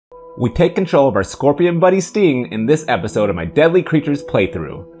We take control of our scorpion buddy Sting in this episode of my Deadly Creatures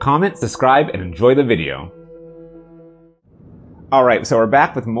playthrough. Comment, subscribe, and enjoy the video. Alright, so we're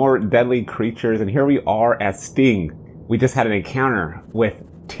back with more Deadly Creatures, and here we are as Sting. We just had an encounter with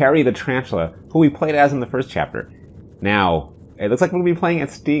Terry the Tarantula, who we played as in the first chapter. Now, it looks like we'll be playing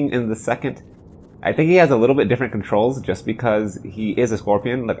as Sting in the second. I think he has a little bit different controls just because he is a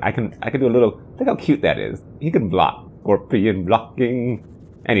scorpion. Look, I can do a little... Look how cute that is. He can block. Scorpion blocking.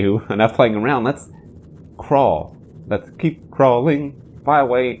 Anywho, enough playing around. Let's crawl. Let's keep crawling. Fly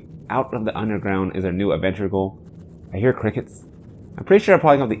away out of the underground is our new adventure goal. I hear crickets. I'm pretty sure I'm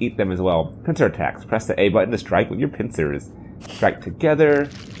probably going to eat them as well. Pincer attacks. Press the A button to strike with your pincers. Strike together.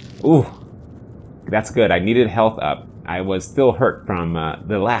 Ooh. That's good. I needed health up. I was still hurt from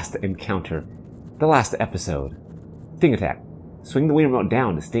the last encounter. The last episode. Sting attack. Swing the Wii remote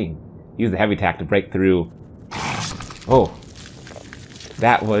down to sting. Use the heavy attack to break through. Oh.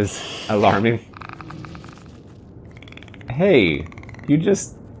 That was alarming. Hey, you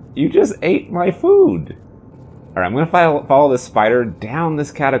just ate my food. Alright, I'm gonna follow this spider down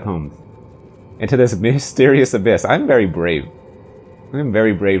this catacombs. Into this mysterious abyss. I'm very brave. I'm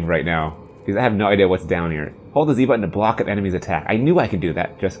very brave right now. Because I have no idea what's down here. Hold the Z button to block an enemy's attack. I knew I could do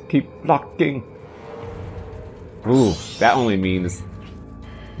that. Just keep blocking. Ooh, that only means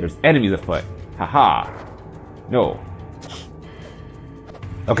there's enemies afoot. Haha. No.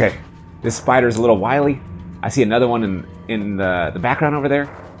 Okay, this spider's a little wily. I see another one in the background over there.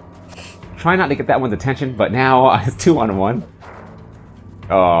 Try not to get that one's attention, but now it's 2-on-1.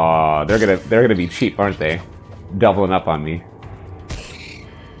 Oh, they're gonna be cheap, aren't they? Doubling up on me.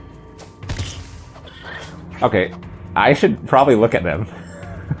 Okay, I should probably look at them.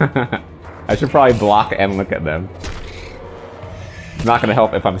 I should probably block and look at them. It's not gonna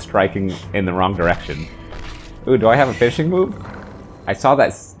help if I'm striking in the wrong direction. Ooh, do I have a finishing move? I saw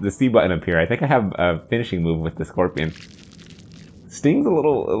that the C button appear. I think I have a finishing move with the scorpion. Sting's a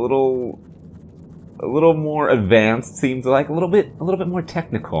little more advanced. Seems like a little bit more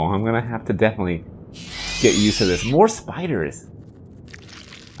technical. I'm gonna have to definitely get used to this. More spiders.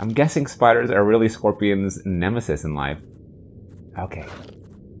 I'm guessing spiders are really Scorpion's nemesis in life. Okay,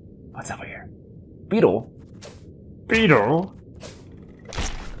 what's over here? Beetle. Beetle.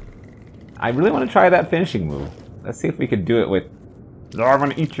 I really want to try that finishing move. Let's see if we could do it with. No, I'm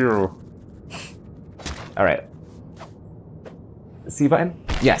gonna eat you. Alright. C button?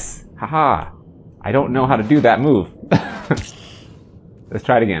 Yes. Haha. I don't know how to do that move. Let's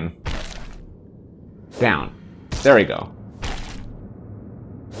try it again. Down. There we go.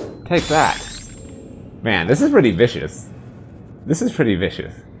 Take that. Man, this is pretty vicious. This is pretty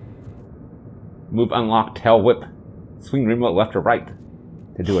vicious. Move unlock tail whip. Swing remote left or right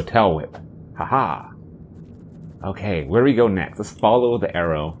to do a tail whip. Haha. Okay, where do we go next? Let's follow the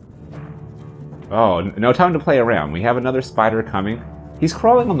arrow. Oh, no time to play around. We have another spider coming. He's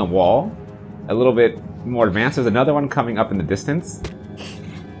crawling on the wall. A little bit more advanced. There's another one coming up in the distance.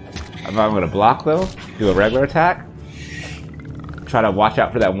 I'm going to block, though. Do a regular attack. Try to watch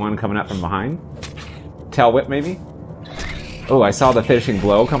out for that one coming up from behind. Tail whip, maybe? Oh, I saw the finishing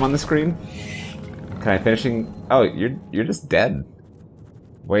blow come on the screen. Can I finishing... Oh, you're just dead.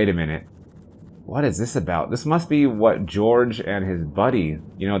 Wait a minute. What is this about? This must be what George and his buddy,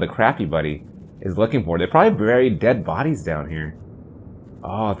 you know, the crafty buddy, is looking for. They probably buried dead bodies down here.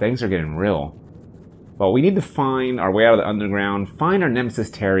 Oh, things are getting real. Well, we need to find our way out of the underground, find our nemesis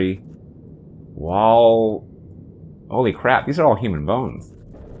Terry. While... Holy crap, these are all human bones.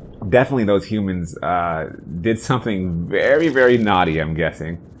 Definitely those humans did something very, very naughty, I'm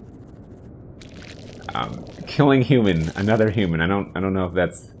guessing. Killing another human. I don't know if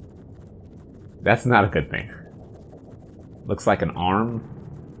that's not a good thing. Looks like an arm.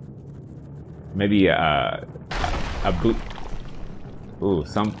 Maybe a boot. Ooh,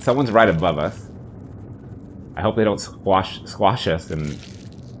 someone's right above us. I hope they don't squash us and...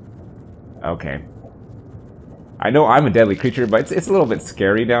 Okay. I know I'm a deadly creature, but it's a little bit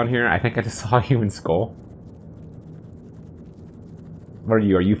scary down here. I think I just saw a human skull. What are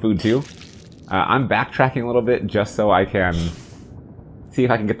you? Are you food too? I'm backtracking a little bit just so I can see if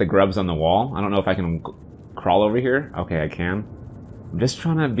I can get the grubs on the wall. I don't know if I can crawl over here. Okay, I can. I'm just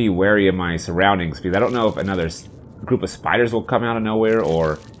trying to be wary of my surroundings because I don't know if another group of spiders will come out of nowhere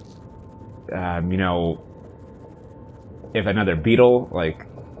or, you know, if another beetle, like,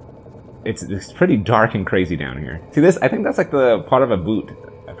 it's pretty dark and crazy down here. See this? I think that's like the part of a boot.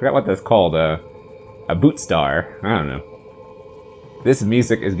 I forgot what that's called. A boot star. I don't know. This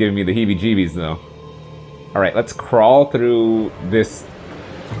music is giving me the heebie-jeebies, though. Alright, let's crawl through this...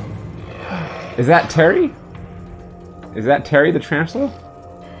 Is that Terry? Is that Terry the Tarantula?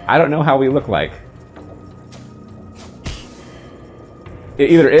 I don't know how we look like.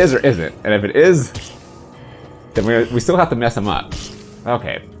 It either is or isn't. And if it is, then we still have to mess him up.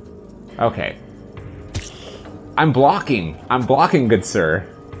 Okay. Okay. I'm blocking. I'm blocking, good sir.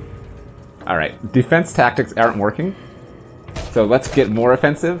 Alright. Defense tactics aren't working. So let's get more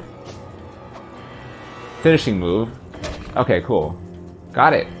offensive. Finishing move. Okay, cool.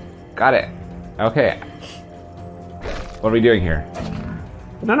 Got it. Got it. Okay. What are we doing here?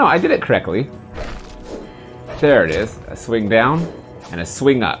 No, I did it correctly. There it is. A swing down and a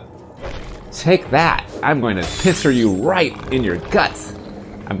swing up. Take that. I'm going to pisser you right in your guts.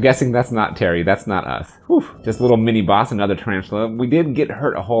 I'm guessing that's not Terry. That's not us. Whew. Just a little mini boss, another tarantula. We did get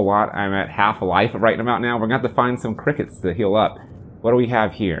hurt a whole lot. I'm at half a life right about now. We're going to have to find some crickets to heal up. What do we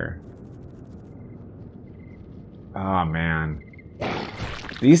have here? Oh, man.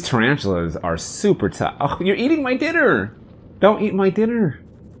 These tarantulas are super tough. Oh, you're eating my dinner! Don't eat my dinner.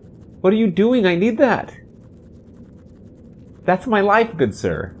 What are you doing? I need that. That's my life, good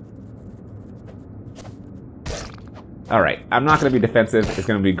sir. Alright, I'm not going to be defensive. It's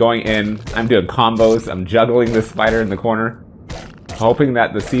going to be going in. I'm doing combos. I'm juggling this spider in the corner. Hoping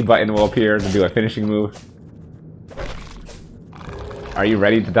that the C button will appear to do a finishing move. Are you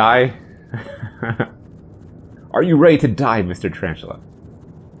ready to die? Are you ready to die, Mr. Tarantula?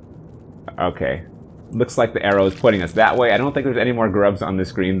 Okay. Looks like the arrow is pointing us that way. I don't think there's any more grubs on the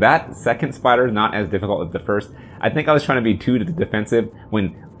screen. That second spider is not as difficult as the first. I think I was trying to be too defensive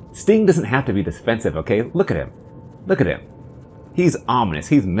when Sting doesn't have to be defensive, okay? Look at him. Look at him. He's ominous.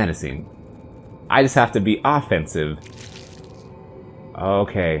 He's menacing. I just have to be offensive.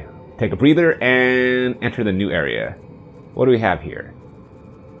 Okay. Take a breather and enter the new area. What do we have here?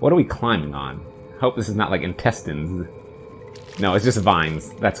 What are we climbing on? Hope this is not like intestines. No, it's just vines.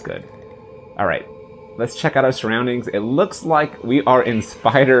 That's good. Alright. Let's check out our surroundings. It looks like we are in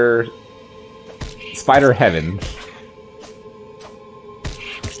spider heaven.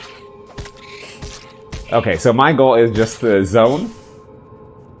 Okay, so my goal is just the zone.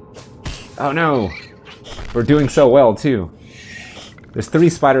 Oh no! We're doing so well, too. There's 3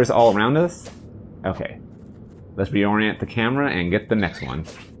 spiders all around us. Okay. Let's reorient the camera and get the next one.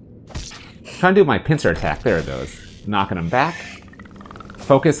 Trying to do my pincer attack. There it goes. Knocking them back.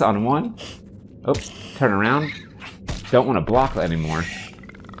 Focus on one. Oops. Turn around. Don't want to block anymore.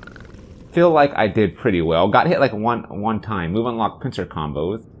 Feel like I did pretty well. Got hit like one time. Move unlock pincer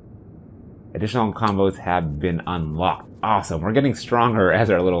combos. Additional combos have been unlocked. Awesome. We're getting stronger as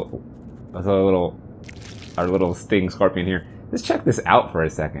our little sting scorpion here. Let's check this out for a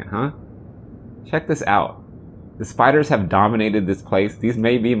second, huh? Check this out. The spiders have dominated this place. These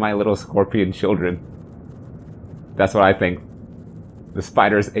may be my little scorpion children. That's what I think. The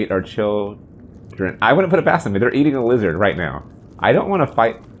spiders ate our children. I wouldn't put it past them. They're eating a lizard right now. I don't want to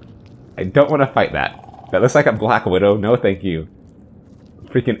fight. I don't want to fight that. That looks like a black widow. No, thank you.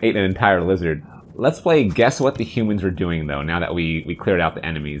 Freaking ate an entire lizard. Let's play guess what the humans are doing, though, now that we cleared out the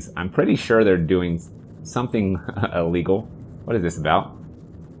enemies. I'm pretty sure they're doing something illegal. What is this about?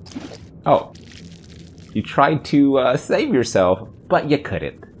 Oh. You tried to save yourself, but you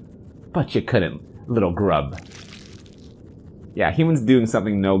couldn't. But you couldn't, little grub. Yeah, humans doing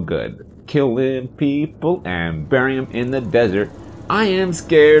something no good. Killing people and bury them in the desert. I am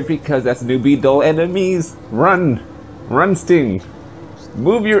scared because that's newbie dull enemies. Run! Run, Sting!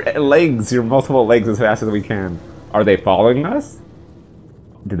 Move your legs, your multiple legs as fast as we can. Are they following us?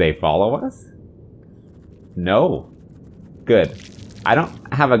 Do they follow us? No. Good. I don't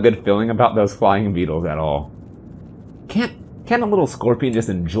have a good feeling about those flying beetles at all. Can't a little scorpion just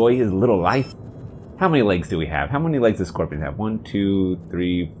enjoy his little life? How many legs do we have? How many legs does scorpions have? 1, 2,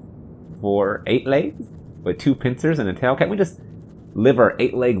 3, 4, 8 legs? With 2 pincers and a tail? Can't we just live our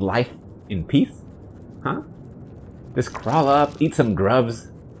 8-leg life in peace? Huh? Just crawl up, eat some grubs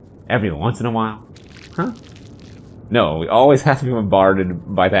every once in a while? Huh? No, we always have to be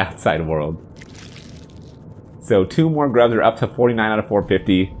bombarded by the outside world. So 2 more grubs are up to 49 out of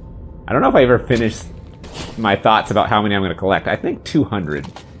 450. I don't know if I ever finished my thoughts about how many I'm going to collect. I think 200.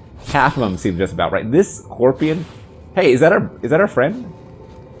 Half of them seem just about right. This scorpion... Hey, is that our friend?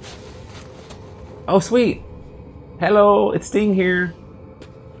 Oh, sweet. Hello, it's Sting here.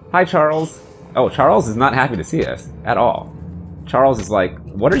 Hi, Charles. Oh, Charles is not happy to see us at all. Charles is like,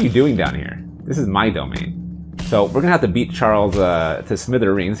 what are you doing down here? This is my domain. So we're going to have to beat Charles to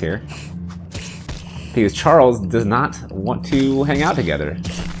smithereens here. Because Charles does not want to hang out together.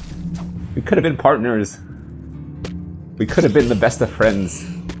 We could have been partners. We could have been the best of friends.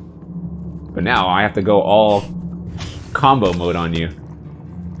 But now I have to go all combo mode on you.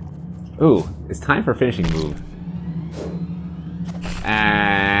 Ooh, it's time for finishing move.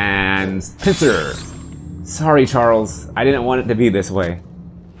 And friends. Pincer! Sorry, Charles. I didn't want it to be this way.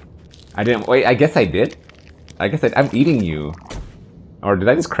 I didn't... Wait, I guess I did? I'm eating you. Or did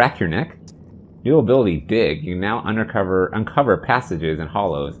I just crack your neck? New ability, dig. You now uncover passages and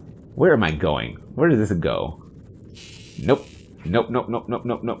hollows. Where am I going? Where does this go? Nope. Nope, nope, nope, nope,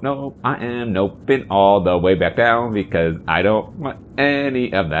 nope, nope, nope. I am noping all the way back down because I don't want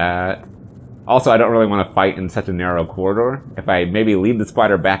any of that. Also, I don't really want to fight in such a narrow corridor. If I maybe lead the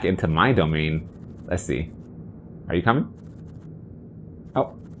spider back into my domain... Let's see. Are you coming?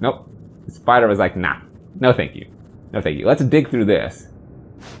 Oh, nope. The spider was like, nah. No thank you. No thank you. Let's dig through this.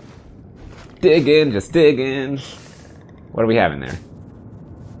 Dig in, just dig in. What do we have in there?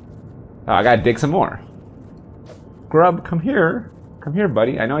 Oh, I gotta dig some more. Grub, come here. Come here,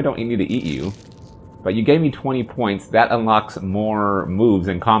 buddy. I know I don't need to eat you. But you gave me 20 points. That unlocks more moves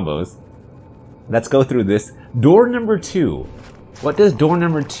and combos. Let's go through this. Door number 2. What does door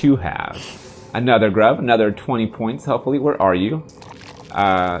number 2 have? Another grub, another 20 points, hopefully. Where are you?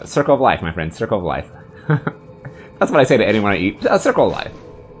 Circle of life, my friend. Circle of life. That's what I say to anyone I eat. Circle of life.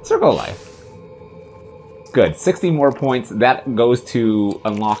 Circle of life. Good. 60 more points. That goes to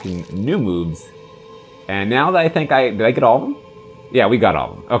unlocking new moves. And now that I think did I get all of them? Yeah, we got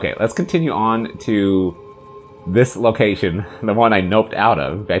all of them. Okay, let's continue on to this location. The one I noped out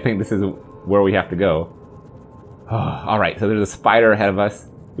of. I think this is where we have to go. Oh, alright, so there's a spider ahead of us.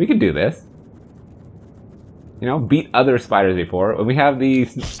 We can do this. You know, beat other spiders before. We have the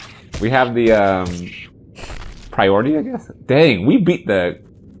priority, I guess? Dang, we beat the...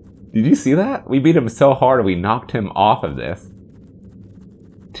 Did you see that? We beat him so hard we knocked him off of this.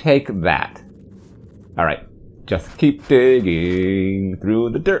 Take that. Alright, just keep digging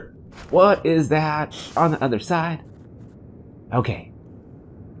through the dirt. What is that on the other side? Okay.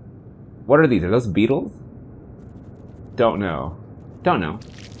 What are these? Are those beetles? Don't know. Don't know.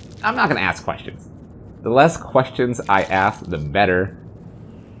 I'm not gonna ask questions. The less questions I ask, the better.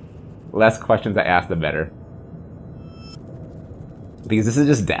 Less questions I ask, the better. Because this is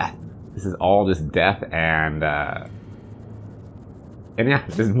just death. This is all just death and yeah,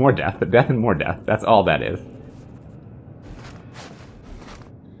 this is more death. Death and more death. That's all that is.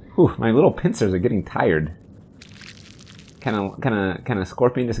 Whew, my little pincers are getting tired. Can a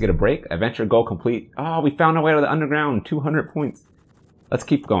scorpion just get a break? Adventure goal complete. Oh, we found our way to the underground. 200 points. Let's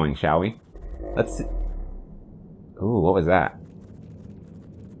keep going, shall we? Let's see. Ooh, what was that?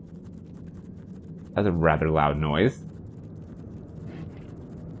 That was a rather loud noise.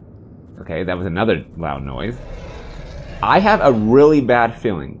 Okay, that was another loud noise. I have a really bad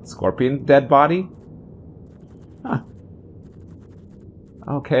feeling. Scorpion dead body? Huh.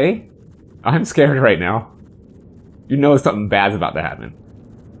 Okay. I'm scared right now. You know something bad's about to happen.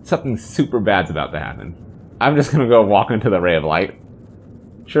 Something super bad's about to happen. I'm just gonna go walk into the ray of light.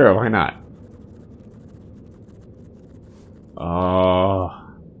 Sure, why not? Oh.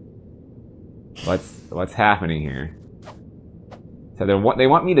 What's happening here? So they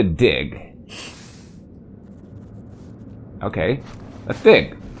want me to dig. Okay, let's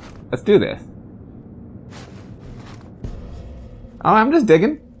dig. Let's do this. Oh, I'm just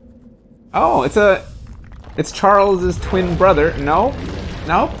digging. Oh, it's Charles's twin brother. No,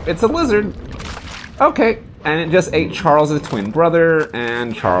 it's a lizard. Okay, and it just ate Charles's twin brother,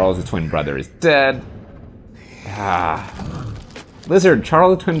 and Charles's twin brother is dead. Ah, lizard.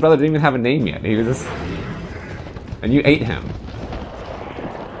 Charles's twin brother didn't even have a name yet. He was just, and you ate him.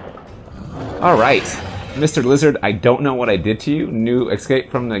 All right. Mr. Lizard, I don't know what I did to you. New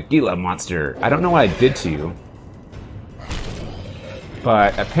escape from the Gila monster. I don't know what I did to you.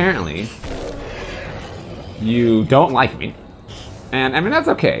 But apparently, you don't like me. And I mean, that's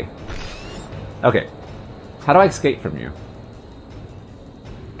okay. Okay. How do I escape from you?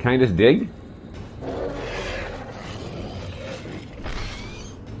 Can I just dig?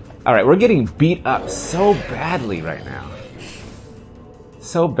 Alright, we're getting beat up so badly right now.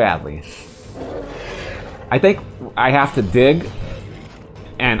 So badly. I think I have to dig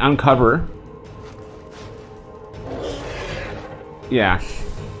and uncover. Yeah.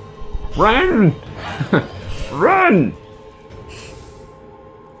 Run! Run!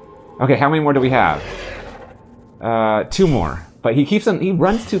 Okay, how many more do we have? 2 more. But he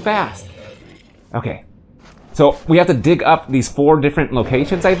runs too fast. Okay. So we have to dig up these 4 different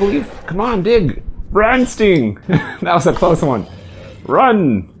locations, I believe. Come on, dig! Run, Sting! That was a close one.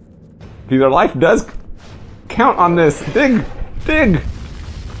 Run! Your life does count on this. Dig! Dig!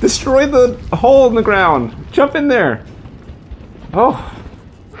 Destroy the hole in the ground. Jump in there. Oh.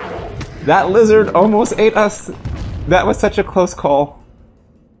 That lizard almost ate us. That was such a close call.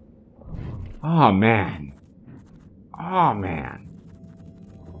 Oh, man. Oh, man.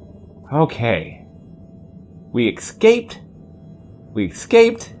 Okay. We escaped. We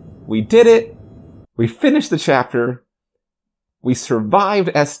did it. We finished the chapter. We survived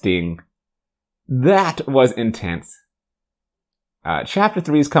as Sting. That was intense. Chapter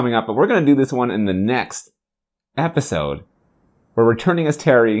 3 is coming up, but we're going to do this one in the next episode. We're returning as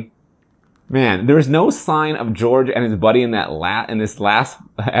Terry. Man, there was no sign of George and his buddy in this last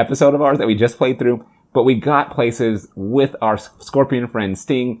episode of ours that we just played through, but we got places with our Scorpion friend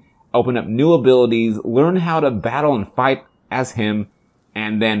Sting, open up new abilities, learn how to battle and fight as him,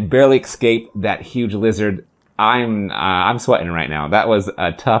 and then barely escape that huge lizard. I'm sweating right now. That was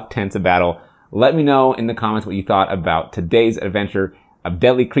a tough, tense battle. Let me know in the comments what you thought about today's adventure of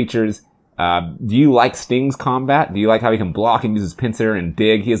Deadly Creatures. Do you like Sting's combat? Do you like how he can block and use his pincer and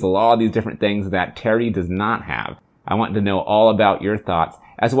dig? He has a lot of these different things that Terry does not have. I want to know all about your thoughts,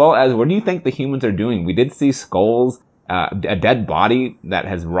 as well as what do you think the humans are doing? We did see skulls, a dead body that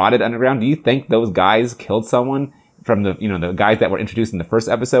has rotted underground. Do you think those guys killed someone from the guys that were introduced in the first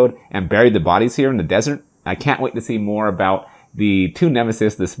episode and buried the bodies here in the desert? I can't wait to see more about the two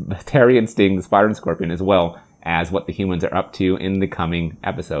nemesis, this Terry and Sting, the Spider and Scorpion, as well as what the humans are up to in the coming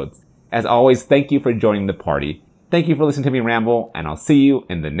episodes. As always, thank you for joining the party. Thank you for listening to me ramble, and I'll see you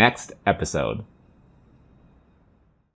in the next episode.